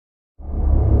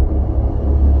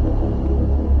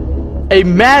A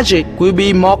magic will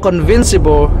be more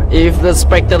convincible if the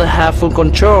spectator have full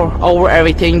control over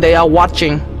everything they are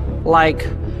watching. Like,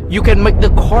 you can make the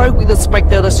coin with the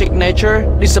spectator signature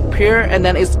disappear and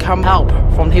then it's come out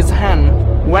from his hand.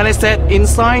 When I said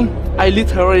inside, I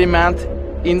literally meant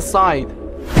inside.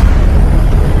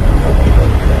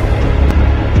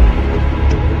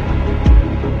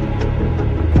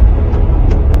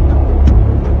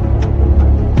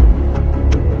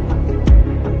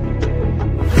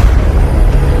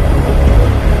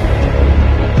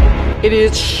 It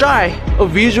is shy. A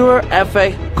visual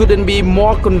effect couldn't be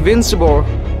more convincible.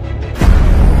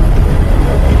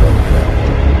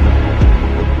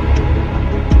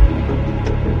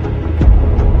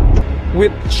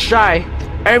 With shy,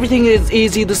 everything is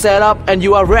easy to set up and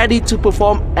you are ready to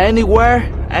perform anywhere,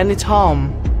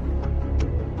 anytime.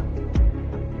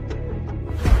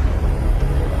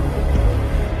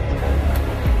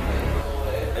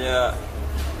 Bây giờ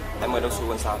em mời đồng xu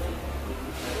còn sao?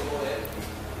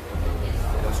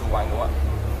 Đồng xu của anh đúng không ạ?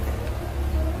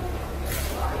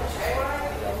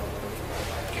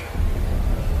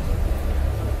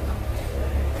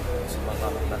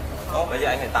 Bây giờ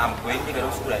anh hãy tạm quên cái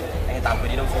đồng xu này, anh hãy tạm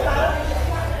quên đi đồng xu đó.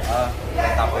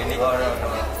 Tạm quên đi.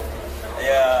 Bây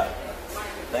giờ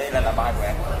đây là bài của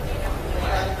em,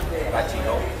 bài chỉ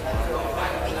đố.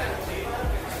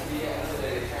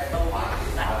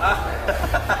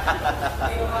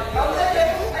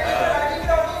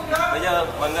 Bây giờ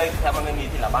mọi người theo mọi người nghĩ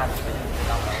thì là bài bây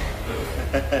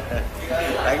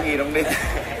giờ anh nghĩ đúng đi.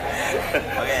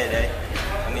 Ok đây,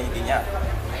 mọi người nhìn nhá.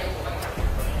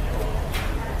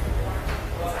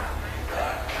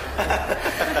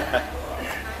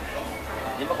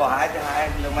 Nhưng mà có hai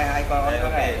thì hôm nay hai con đây,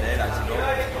 ok, đây là chỉ đố.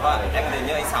 Em có thể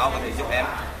nhớ anh Sáu có thể giúp em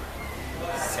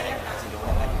sẽ chỉ đố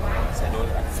này, sẽ đố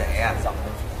sẽ dọc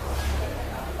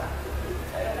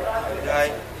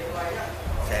đây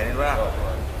sẽ đi ra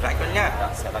rạch luôn nhá,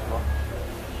 sẽ đặt luôn.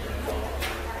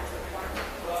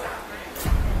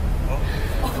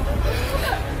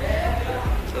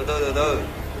 Từ từ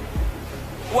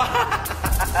wow.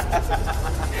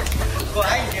 Của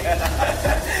anh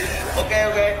ok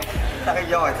ta cái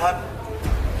giỏi thật,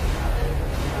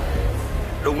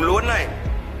 đúng luôn này.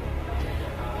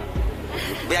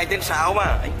 Vì anh tên Sáu mà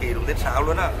anh kể đúng tên Sáu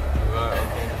luôn á.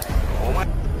 Ủa mà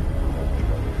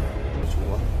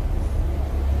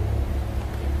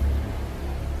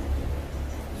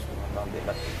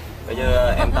bây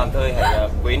giờ em tạm thời hãy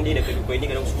quên đi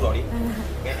cái đồng xu đó đi.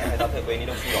 Okay, em hãy tạm thời quên đi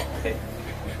đồng xu đó. Okay.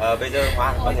 Bây giờ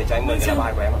Hoa có thể cho em mượn cái là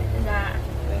bài của em không? Dạ.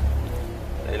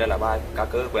 Đây là bài cá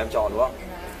cơ của em chọn đúng không?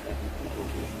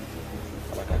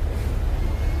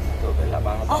 Tôi phải là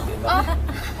ba nó biến mất.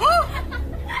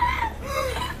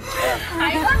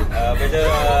 Bây giờ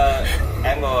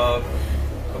em có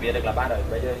biết được là ba rồi.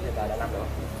 Bây giờ hiện tại đã làm được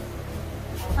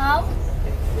Không.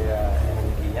 Bây giờ em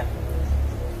ghi nhá.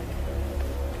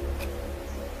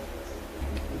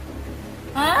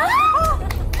 Hả?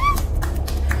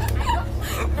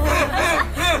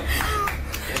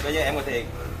 Bây giờ em có thể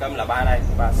cầm là ba này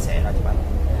và xẻ ra cho bạn.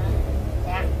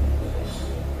 Dạ.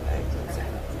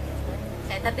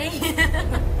 Xẻ thật đi.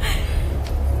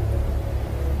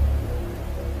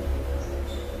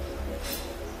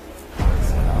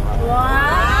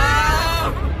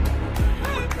 Wow.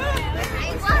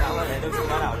 Lấy đồng xu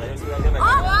nào, lấy đồng xu ra cho mày.